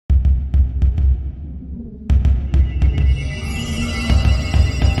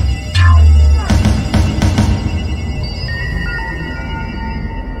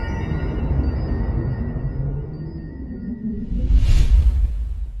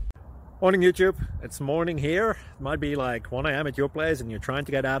Morning YouTube, it's morning here. It might be like 1 a.m. at your place and you're trying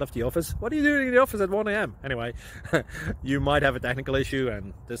to get out of the office. What are you doing in the office at 1 a.m? Anyway, you might have a technical issue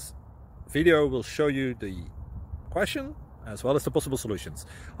and this video will show you the question as well as the possible solutions.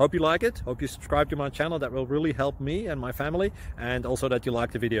 Hope you like it, hope you subscribe to my channel. That will really help me and my family, and also that you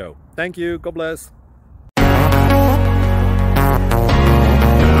like the video. Thank you, God bless.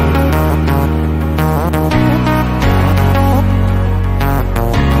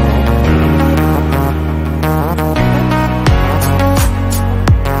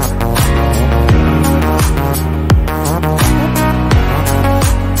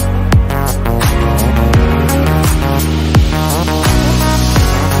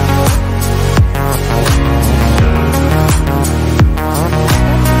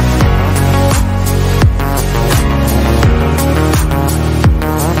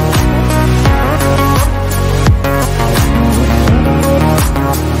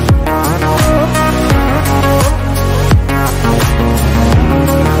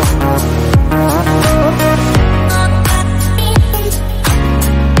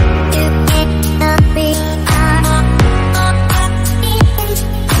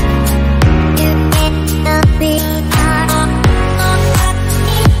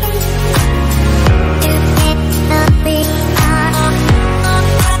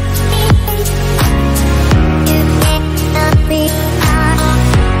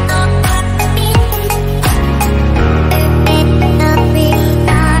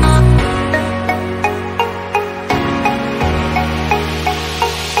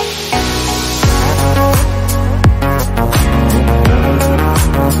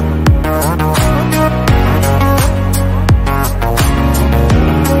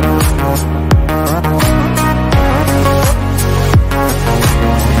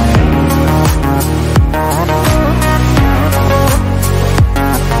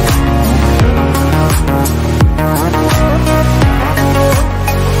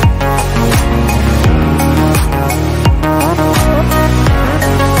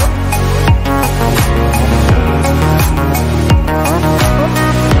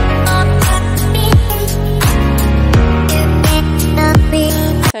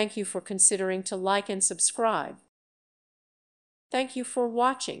 Thank you for considering to like and subscribe. Thank you for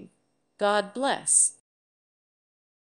watching. God bless.